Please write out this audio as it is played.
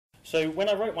So when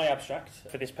I wrote my abstract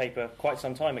for this paper quite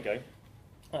some time ago,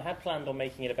 I had planned on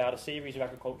making it about a series of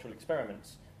agricultural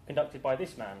experiments conducted by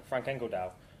this man, Frank Engeldow,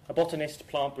 a botanist,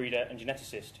 plant breeder and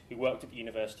geneticist who worked at the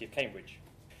University of Cambridge.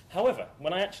 However,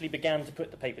 when I actually began to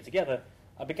put the paper together,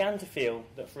 I began to feel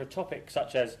that for a topic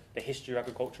such as the history of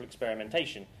agricultural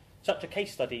experimentation, such a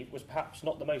case study was perhaps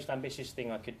not the most ambitious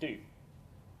thing I could do.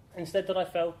 Instead, I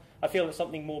feel that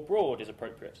something more broad is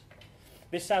appropriate.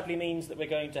 This sadly means that we're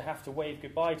going to have to wave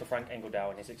goodbye to Frank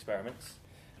Engeldow and his experiments,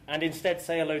 and instead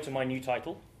say hello to my new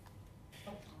title,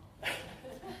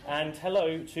 and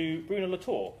hello to Bruno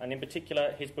Latour, and in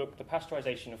particular his book, The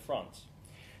Pasteurisation of France.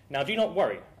 Now, do not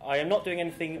worry, I am not doing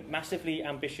anything massively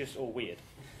ambitious or weird.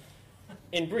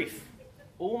 In brief,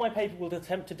 all my paper will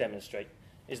attempt to demonstrate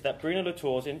is that Bruno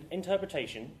Latour's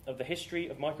interpretation of the history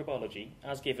of microbiology,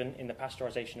 as given in The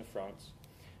Pasteurisation of France,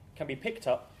 can be picked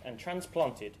up and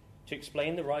transplanted to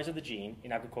explain the rise of the gene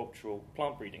in agricultural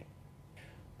plant breeding.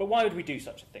 But why would we do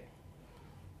such a thing?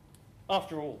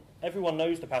 After all, everyone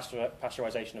knows the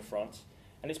Pasteurisation of France,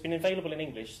 and it's been available in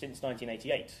English since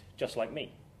 1988, just like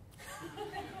me.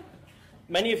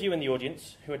 Many of you in the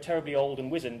audience, who are terribly old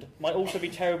and wizened, might also be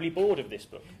terribly bored of this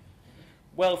book.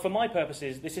 Well, for my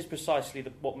purposes, this is precisely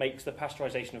what makes the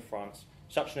Pasteurisation of France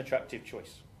such an attractive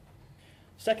choice.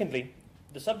 Secondly,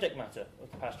 the subject matter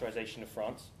of the Pasteurisation of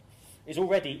France is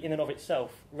already, in and of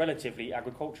itself, relatively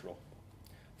agricultural.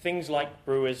 Things like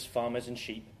brewers, farmers and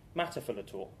sheep matter for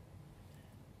Latour.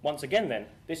 Once again, then,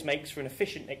 this makes for an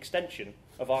efficient extension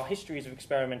of our histories of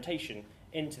experimentation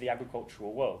into the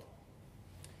agricultural world.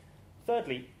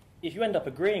 Thirdly, if you end up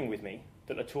agreeing with me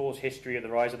that Latour's history of the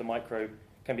rise of the microbe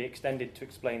can be extended to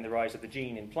explain the rise of the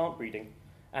gene in plant breeding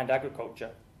and agriculture,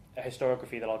 a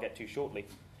historiography that I'll get to shortly,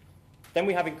 then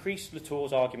we have increased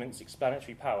Latour's argument's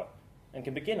explanatory power and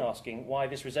can begin asking why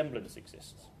this resemblance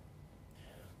exists.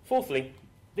 Fourthly,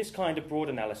 this kind of broad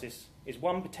analysis is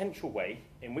one potential way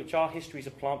in which our histories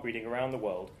of plant breeding around the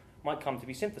world might come to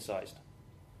be synthesized.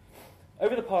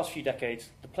 Over the past few decades,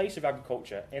 the place of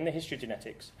agriculture in the history of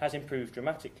genetics has improved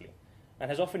dramatically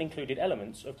and has often included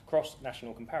elements of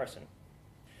cross-national comparison.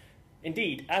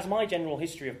 Indeed, as my general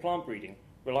history of plant breeding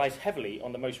relies heavily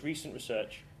on the most recent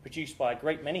research produced by a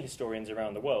great many historians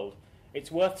around the world, it's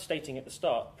worth stating at the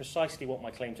start precisely what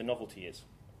my claim to novelty is.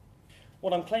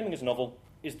 What I'm claiming as novel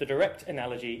is the direct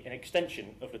analogy and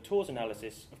extension of Latour's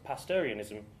analysis of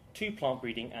Pasteurianism to plant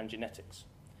breeding and genetics,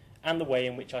 and the way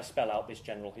in which I spell out this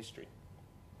general history.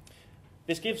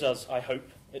 This gives us, I hope,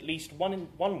 at least one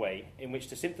way in which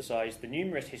to synthesize the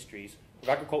numerous histories of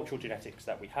agricultural genetics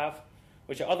that we have,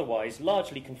 which are otherwise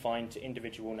largely confined to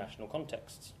individual national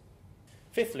contexts.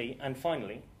 Fifthly, and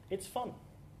finally, it's fun.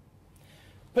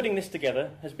 Putting this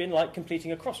together has been like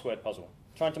completing a crossword puzzle,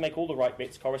 trying to make all the right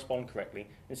bits correspond correctly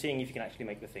and seeing if you can actually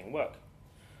make the thing work.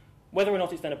 Whether or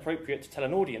not it's then appropriate to tell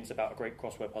an audience about a great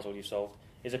crossword puzzle you solved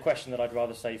is a question that I'd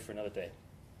rather save for another day.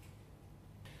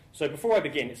 So before I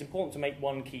begin, it's important to make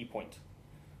one key point.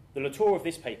 The Latour of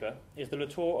this paper is the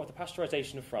Latour of the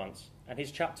Pasteurisation of France, and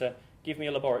his chapter, Give Me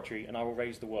a Laboratory and I Will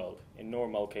Raise the World, in Nora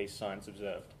Mulcahy's Science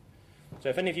Observed. So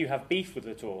if any of you have beef with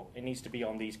Latour, it needs to be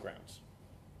on these grounds.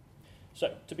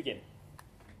 So, to begin,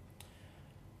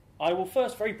 I will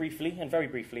first very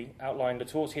briefly outline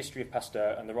Latour's history of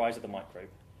Pasteur and the rise of the microbe,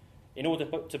 in order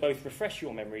to both refresh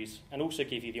your memories and also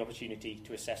give you the opportunity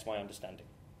to assess my understanding.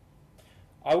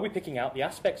 I will be picking out the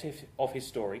aspects of his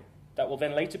story that will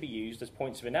then later be used as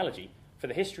points of analogy for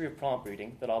the history of plant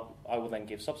breeding that I will then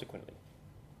give subsequently.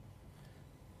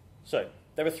 So,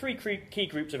 there are three key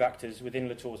groups of actors within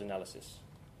Latour's analysis.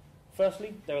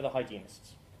 Firstly, there are the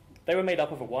hygienists. They were made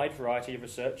up of a wide variety of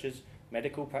researchers,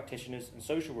 medical practitioners and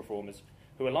social reformers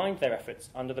who aligned their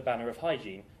efforts under the banner of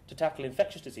hygiene to tackle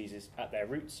infectious diseases at their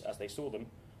roots as they saw them,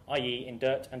 i.e. in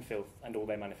dirt and filth and all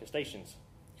their manifestations.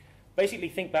 Basically,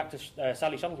 think back to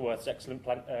Sally Shuttleworth's excellent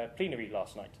plenary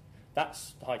last night.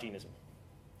 That's the hygienism.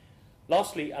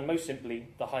 Lastly, and most simply,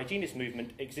 the hygienist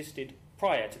movement existed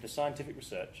prior to the scientific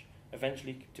research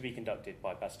eventually to be conducted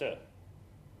by Pasteur.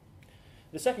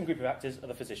 The second group of actors are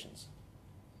the physicians.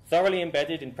 Thoroughly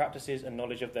embedded in practices and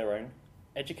knowledge of their own,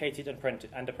 educated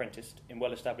and apprenticed in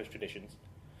well-established traditions,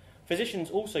 physicians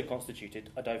also constituted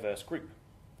a diverse group.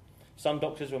 Some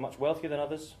doctors were much wealthier than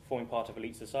others, forming part of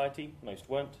elite society, most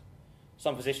weren't.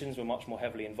 Some physicians were much more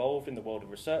heavily involved in the world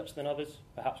of research than others,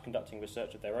 perhaps conducting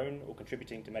research of their own or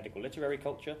contributing to medical literary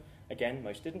culture, again,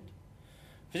 most didn't.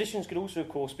 Physicians could also, of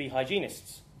course, be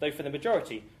hygienists, though for the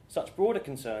majority, such broader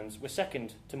concerns were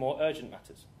second to more urgent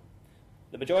matters.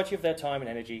 The majority of their time and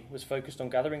energy was focused on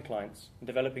gathering clients and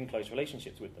developing close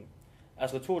relationships with them.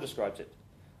 As Latour describes it,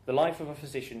 the life of a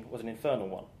physician was an infernal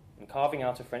one, and carving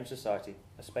out of French society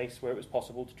a space where it was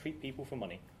possible to treat people for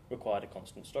money required a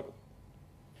constant struggle.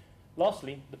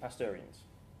 Lastly, the Pasteurians.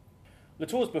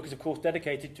 Latour's book is of course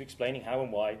dedicated to explaining how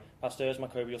and why Pasteur's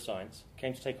microbial science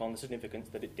came to take on the significance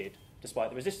that it did, despite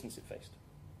the resistance it faced.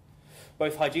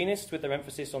 Both hygienists, with their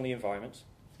emphasis on the environment,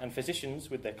 and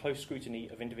physicians, with their close scrutiny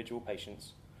of individual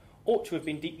patients, ought to have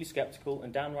been deeply sceptical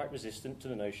and downright resistant to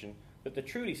the notion that the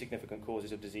truly significant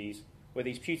causes of disease were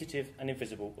these putative and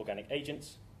invisible organic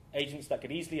agents, agents that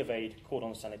could easily evade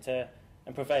cordons sanitaires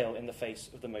and prevail in the face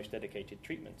of the most dedicated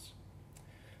treatments.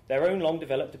 Their own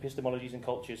long-developed epistemologies and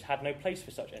cultures had no place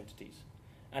for such entities,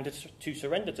 and to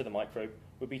surrender to the microbe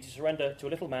would be to surrender to a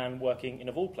little man working in,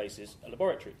 of all places, a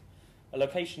laboratory, a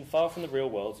location far from the real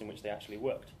worlds in which they actually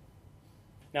worked.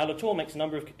 Now, Latour makes a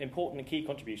number of important and key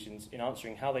contributions in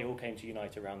answering how they all came to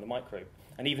unite around the microbe,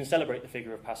 and even celebrate the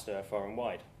figure of Pasteur far and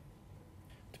wide.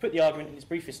 To put the argument in its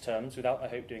briefest terms, without, I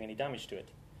hope, doing any damage to it,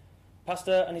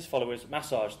 Pasteur and his followers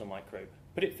massaged the microbe,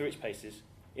 put it through its paces,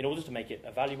 in order to make it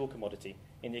a valuable commodity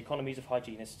in the economies of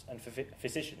hygienists and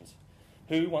physicians,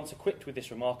 who, once equipped with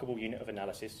this remarkable unit of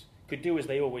analysis, could do as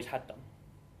they always had done.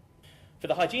 For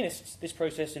the hygienists, this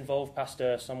process involved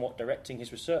Pasteur somewhat directing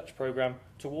his research program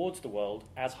towards the world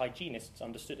as hygienists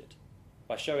understood it,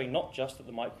 by showing not just that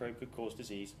the microbe could cause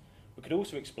disease, but could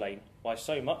also explain why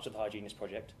so much of the hygienist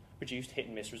project produced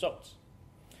hit-and-miss results.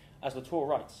 As Latour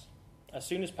writes, as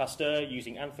soon as Pasteur,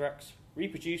 using anthrax,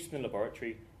 reproduced in the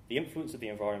laboratory the influence of the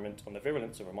environment on the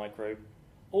virulence of a microbe,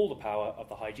 all the power of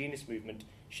the hygienist movement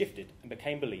shifted and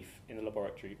became belief in the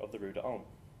laboratory of the Rue de Ulm.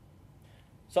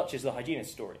 Such is the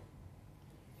hygienist story.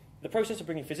 The process of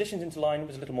bringing physicians into line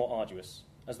was a little more arduous,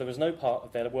 as there was no part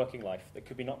of their working life that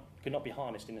could not be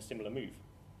harnessed in a similar move.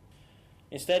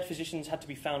 Instead, physicians had to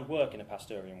be found work in a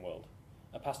Pasteurian world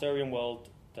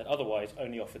that otherwise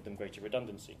only offered them greater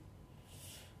redundancy.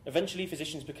 Eventually,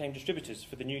 physicians became distributors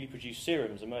for the newly produced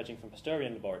serums emerging from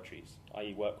Pasteurian laboratories,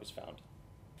 i.e. work was found.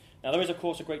 Now, there is, of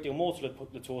course, a great deal more to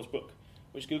Latour's book,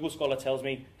 which Google Scholar tells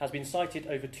me has been cited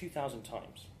over 2,000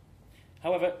 times.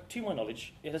 However, to my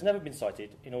knowledge, it has never been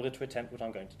cited in order to attempt what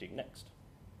I'm going to do next.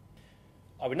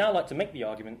 I would now like to make the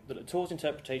argument that Latour's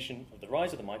interpretation of the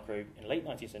rise of the microbe in late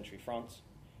 19th century France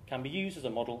can be used as a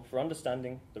model for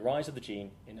understanding the rise of the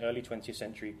gene in early 20th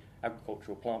century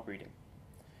agricultural plant breeding.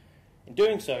 In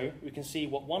doing so, we can see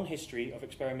what one history of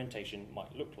experimentation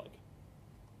might look like.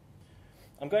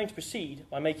 I'm going to proceed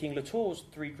by making Latour's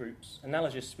three groups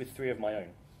analogous with three of my own.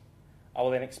 I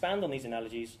will then expand on these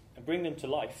analogies and bring them to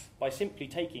life by simply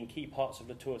taking key parts of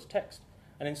Latour's text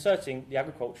and inserting the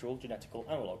agricultural genetical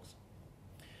analogues.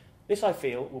 This, I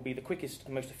feel, will be the quickest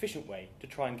and most efficient way to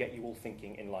try and get you all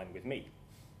thinking in line with me.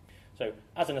 So,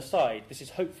 as an aside, this is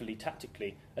hopefully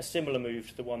tactically a similar move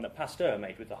to the one that Pasteur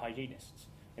made with the hygienists,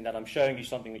 in that I'm showing you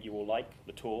something that you all like,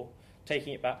 Latour,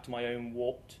 taking it back to my own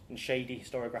warped and shady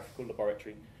historiographical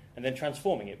laboratory, and then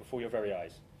transforming it before your very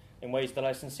eyes, in ways that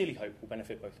I sincerely hope will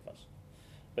benefit both of us.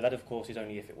 But that, of course, is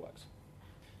only if it works.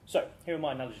 So, here are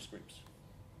my analogous groups.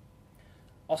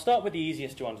 I'll start with the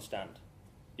easiest to understand,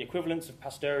 the equivalence of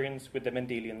Pasteurians with the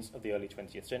Mendelians of the early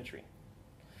 20th century.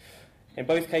 In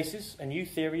both cases, a new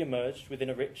theory emerged within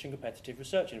a rich and competitive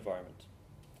research environment.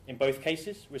 In both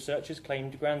cases, researchers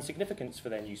claimed grand significance for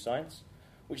their new science,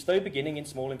 which, though beginning in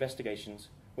small investigations,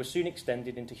 was soon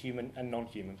extended into human and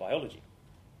non-human biology.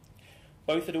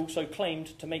 Both had also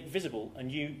claimed to make visible a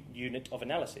new unit of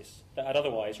analysis that had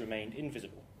otherwise remained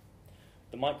invisible.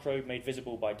 The microbe made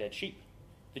visible by dead sheep,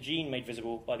 the gene made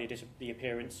visible by the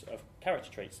appearance of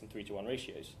character traits in 3:1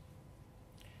 ratios.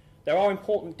 There are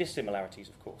important dissimilarities,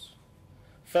 of course.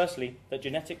 Firstly, that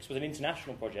genetics was an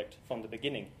international project from the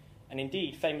beginning, and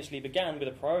indeed famously began with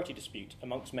a priority dispute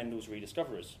amongst Mendel's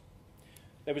rediscoverers.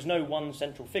 There was no one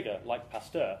central figure, like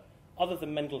Pasteur, other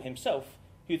than Mendel himself,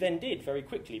 who then did very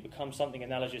quickly become something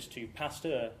analogous to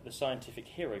Pasteur, the scientific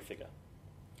hero figure.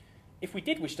 If we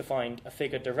did wish to find a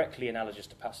figure directly analogous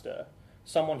to Pasteur,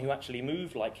 someone who actually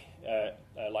moved like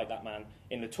that man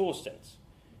in Latour's sense,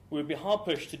 we would be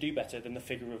hard-pushed to do better than the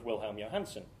figure of Wilhelm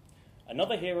Johannsen,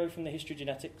 another hero from the history of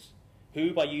genetics,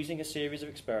 who, by using a series of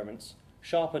experiments,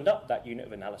 sharpened up that unit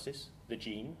of analysis, the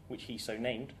gene, which he so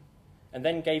named, and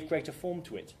then gave greater form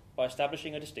to it by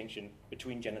establishing a distinction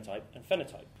between genotype and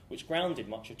phenotype, which grounded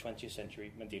much of 20th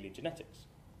century Mendelian genetics.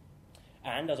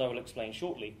 And, as I will explain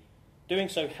shortly, doing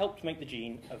so helped make the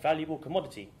gene a valuable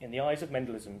commodity in the eyes of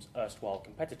Mendelism's erstwhile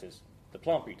competitors, the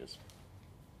plant breeders.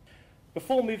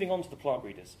 Before moving on to the plant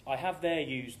breeders, I have there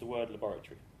used the word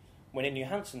laboratory, when in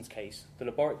Johannsen's case, the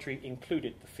laboratory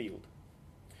included the field.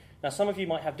 Now, some of you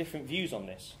might have different views on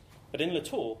this, but in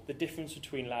Latour, the difference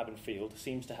between lab and field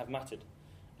seems to have mattered,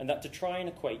 and that to try and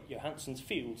equate Johansson's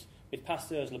fields with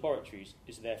Pasteur's laboratories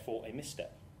is therefore a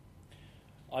misstep.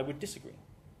 I would disagree.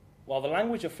 While the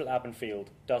language of lab and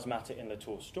field does matter in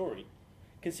Latour's story,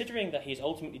 considering that he is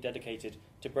ultimately dedicated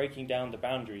to breaking down the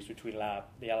boundaries between the lab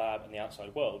and the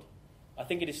outside world, I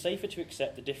think it is safer to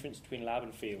accept the difference between lab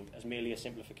and field as merely a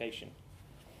simplification,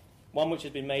 one which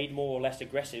has been made more or less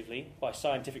aggressively by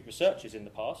scientific researchers in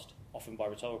the past, often by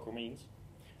rhetorical means,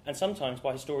 and sometimes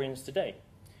by historians today,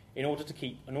 in order to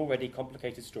keep an already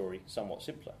complicated story somewhat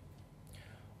simpler.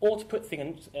 Or to put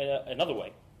things another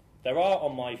way, there are,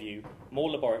 on my view,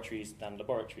 more laboratories than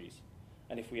laboratories,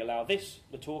 and if we allow this,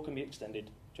 Latour can be extended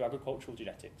to agricultural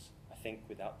genetics, I think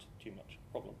without too much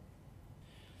problem.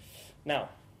 Now,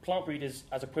 plant breeders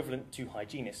as equivalent to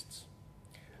hygienists.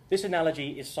 This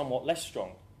analogy is somewhat less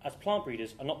strong, as plant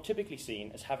breeders are not typically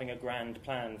seen as having a grand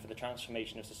plan for the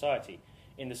transformation of society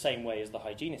in the same way as the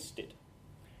hygienists did.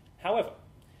 However,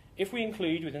 if we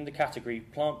include within the category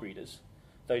plant breeders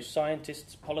those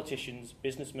scientists, politicians,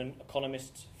 businessmen,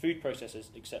 economists, food processors,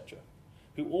 etc.,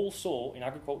 who all saw in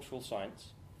agricultural science,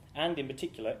 and in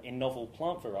particular in novel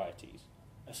plant varieties,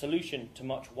 a solution to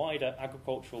much wider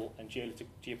agricultural and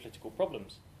geopolitical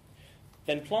problems,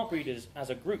 then plant breeders as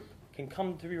a group can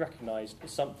come to be recognised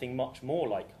as something much more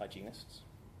like hygienists.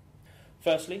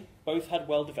 Firstly, both had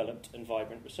well-developed and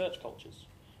vibrant research cultures,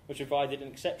 which provided an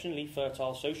exceptionally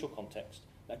fertile social context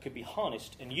that could be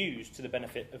harnessed and used to the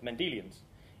benefit of Mendelians,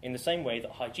 in the same way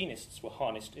that hygienists were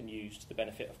harnessed and used to the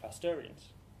benefit of Pasteurians.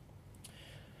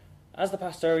 As the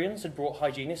Pasteurians had brought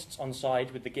hygienists on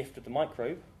side with the gift of the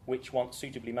microbe, which, once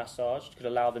suitably massaged, could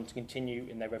allow them to continue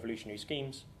in their revolutionary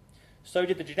schemes, so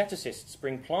did the geneticists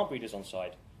bring plant breeders on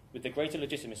side, with the greater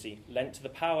legitimacy lent to the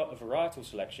power of varietal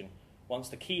selection once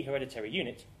the key hereditary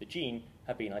unit, the gene,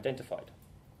 had been identified.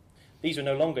 These were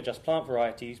no longer just plant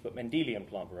varieties, but Mendelian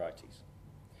plant varieties.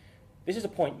 This is a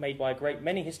point made by a great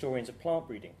many historians of plant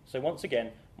breeding, so once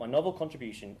again, my novel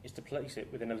contribution is to place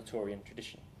it within a Latourian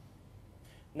tradition.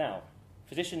 Now,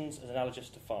 physicians as analogous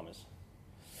to farmers.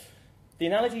 The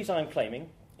analogies I am claiming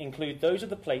include those of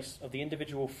the place of the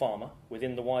individual farmer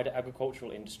within the wider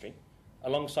agricultural industry,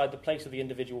 alongside the place of the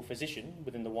individual physician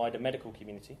within the wider medical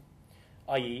community,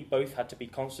 i.e. both had to be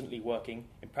constantly working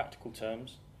in practical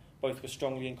terms, both were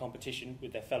strongly in competition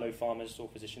with their fellow farmers or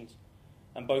physicians,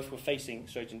 and both were facing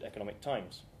straitened economic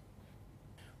times.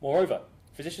 Moreover,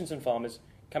 physicians and farmers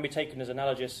can be taken as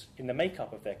analogous in the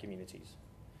makeup of their communities.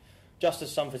 Just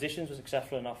as some physicians were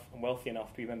successful enough and wealthy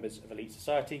enough to be members of elite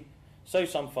society, so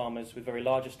some farmers with very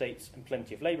large estates and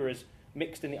plenty of labourers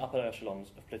mixed in the upper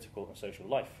echelons of political and social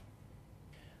life.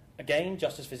 Again,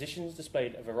 just as physicians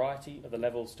displayed a variety of the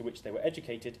levels to which they were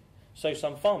educated, so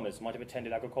some farmers might have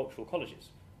attended agricultural colleges,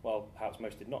 while perhaps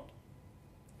most did not.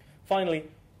 Finally,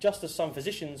 just as some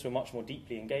physicians were much more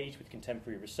deeply engaged with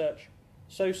contemporary research,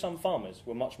 so some farmers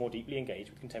were much more deeply engaged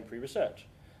with contemporary research,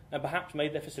 and perhaps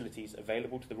made their facilities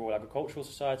available to the Royal Agricultural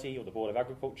Society or the Board of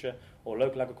Agriculture or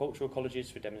local agricultural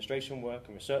colleges for demonstration work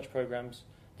and research programmes,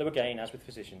 though again, as with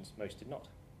physicians, most did not.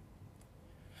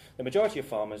 The majority of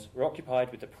farmers were occupied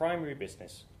with the primary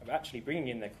business of actually bringing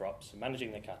in their crops and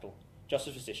managing their cattle, just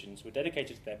as physicians were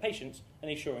dedicated to their patients and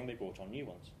ensuring they brought on new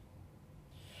ones.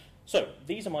 So,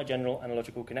 these are my general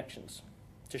analogical connections,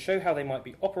 to show how they might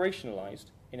be operationalised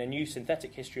in a new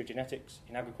synthetic history of genetics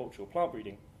in agricultural plant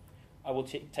breeding. I will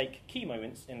take key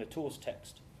moments in Latour's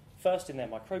text, first in their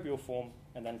microbial form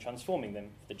and then transforming them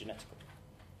for the genetical.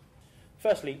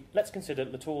 Firstly, let's consider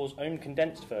Latour's own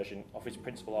condensed version of his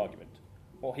principal argument,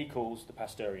 what he calls the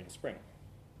Pasteurian spring.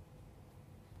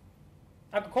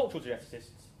 Agricultural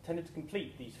geneticists tended to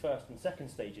complete these first and second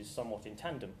stages somewhat in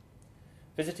tandem,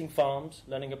 visiting farms,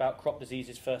 learning about crop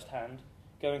diseases firsthand,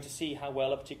 going to see how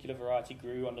well a particular variety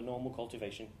grew under normal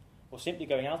cultivation, or simply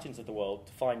going out into the world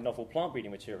to find novel plant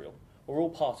breeding material, were all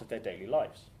part of their daily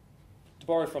lives. To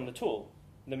borrow from Latour,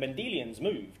 the Mendelians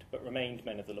moved but remained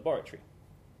men of the laboratory.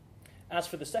 As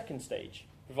for the second stage,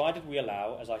 provided we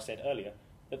allow, as I said earlier,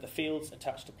 that the fields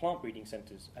attached to plant breeding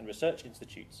centres and research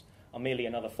institutes are merely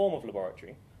another form of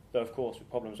laboratory, though of course with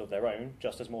problems of their own,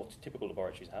 just as more typical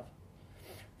laboratories have,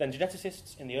 then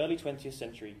geneticists in the early 20th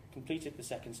century completed the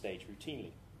second stage routinely.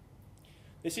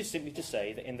 This is simply to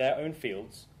say that in their own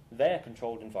fields, their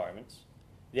controlled environments,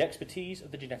 the expertise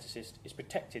of the geneticist is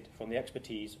protected from the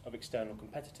expertise of external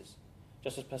competitors,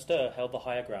 just as Pasteur held the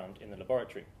higher ground in the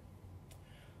laboratory.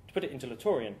 To put it into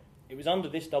Latourian, it was under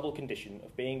this double condition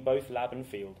of being both lab and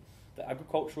field that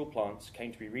agricultural plants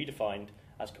came to be redefined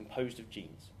as composed of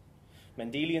genes.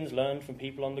 Mendelians learned from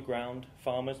people on the ground,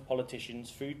 farmers,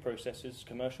 politicians, food processors,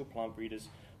 commercial plant breeders,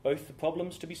 both the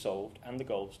problems to be solved and the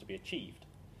goals to be achieved.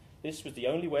 this was the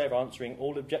only way of answering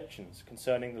all objections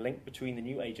concerning the link between the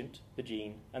new agent, the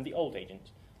gene, and the old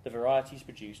agent, the varieties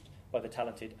produced by the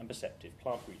talented and perceptive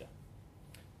plant breeder.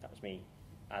 That was me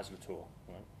as Latour.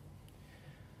 Right?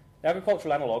 The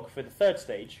agricultural analogue for the third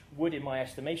stage would, in my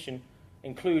estimation,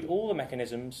 include all the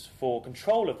mechanisms for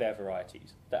control of their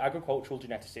varieties that agricultural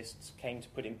geneticists came to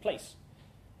put in place.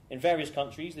 In various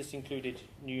countries, this included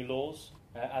new laws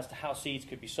as to how seeds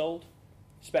could be sold,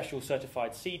 special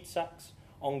certified seed sacks,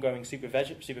 ongoing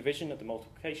supervision of the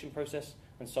multiplication process,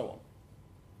 and so on.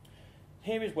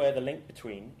 Here is where the link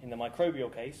between, in the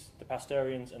microbial case, the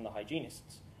Pasteurians and the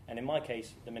hygienists, and in my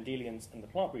case, the Mendelians and the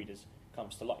plant breeders,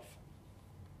 comes to life.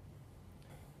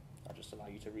 I'll just allow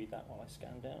you to read that while I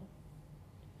scan down.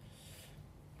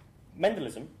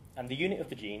 Mendelism and the unit of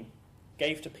the gene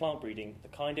gave to plant breeding the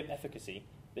kind of efficacy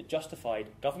that justified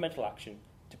governmental action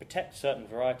to protect certain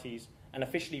varieties and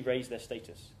officially raise their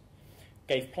status,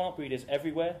 gave plant breeders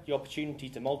everywhere the opportunity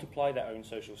to multiply their own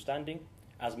social standing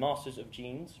as masters of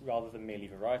genes rather than merely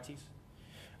varieties,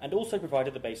 and also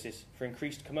provided the basis for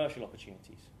increased commercial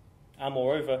opportunities, and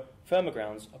moreover, firmer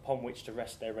grounds upon which to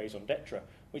rest their raison d'etre,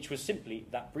 which was simply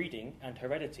that breeding and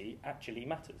heredity actually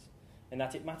matters, and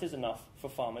that it matters enough for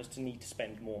farmers to need to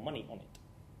spend more money on it.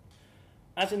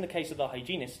 As in the case of the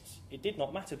hygienists, it did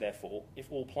not matter, therefore,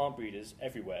 if all plant breeders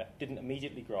everywhere didn't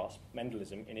immediately grasp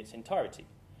Mendelism in its entirety,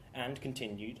 and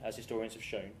continued, as historians have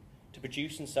shown, to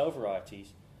produce and sell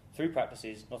varieties through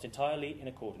practices not entirely in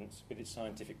accordance with its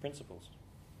scientific principles.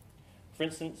 For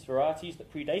instance, varieties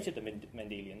that predated the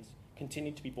Mendelians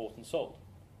continued to be bought and sold.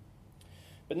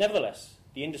 But nevertheless,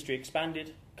 the industry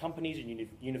expanded, companies and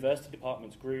university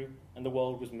departments grew, and the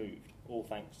world was moved, all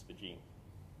thanks to the gene.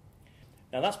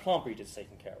 Now that's plant breeders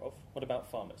taken care of. What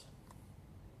about farmers?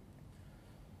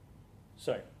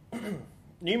 So,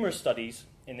 numerous studies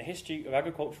in the history of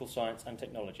agricultural science and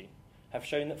technology have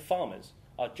shown that farmers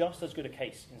are just as good a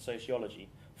case in sociology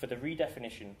for the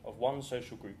redefinition of one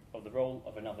social group of the role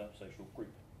of another social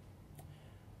group.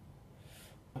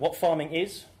 What farming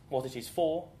is, what it is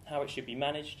for, how it should be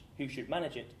managed, who should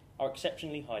manage it, are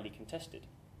exceptionally highly contested.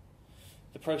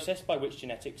 The process by which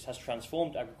genetics has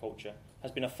transformed agriculture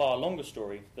has been a far longer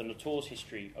story than Latour's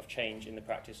history of change in the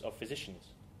practice of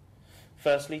physicians.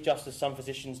 Firstly, just as some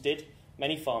physicians did,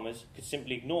 many farmers could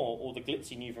simply ignore all the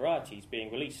glitzy new varieties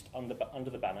being released under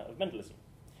the banner of Mendelism.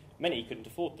 Many couldn't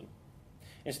afford them.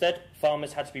 Instead,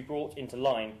 farmers had to be brought into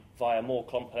line via more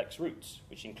complex routes,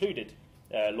 which included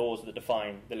laws that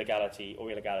define the legality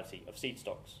or illegality of seed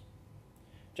stocks.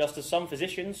 Just as some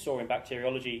physicians saw in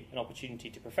bacteriology an opportunity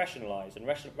to professionalise and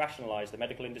rationalise the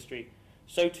medical industry,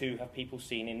 so too have people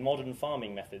seen in modern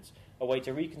farming methods a way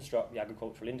to reconstruct the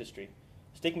agricultural industry,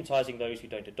 stigmatising those who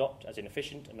don't adopt as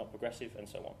inefficient and not progressive, and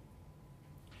so on.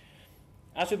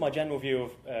 As with my general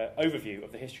overview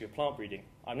of the history of plant breeding,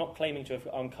 I'm not claiming to have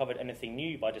uncovered anything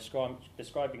new by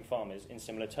describing farmers in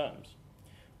similar terms.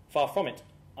 Far from it,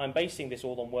 I'm basing this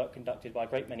all on work conducted by a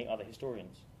great many other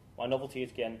historians. My novelty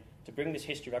is, again, to bring this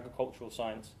history of agricultural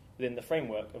science within the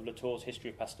framework of Latour's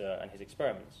history of Pasteur and his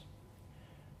experiments.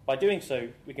 By doing so,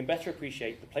 we can better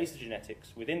appreciate the place of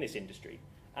genetics within this industry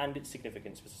and its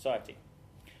significance for society,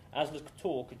 as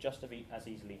Latour could just as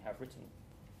easily have written.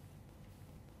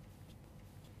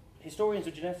 Historians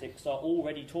of genetics are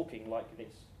already talking like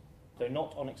this, though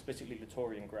not on explicitly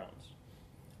Latourian grounds.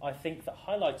 I think that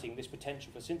highlighting this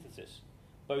potential for synthesis,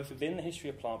 both within the history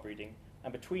of plant breeding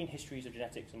and between histories of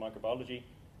genetics and microbiology,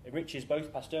 enriches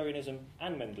both Pasteurianism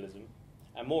and Mendelism,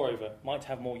 and moreover might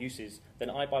have more uses than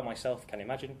I by myself can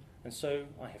imagine, and so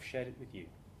I have shared it with you.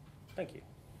 Thank you.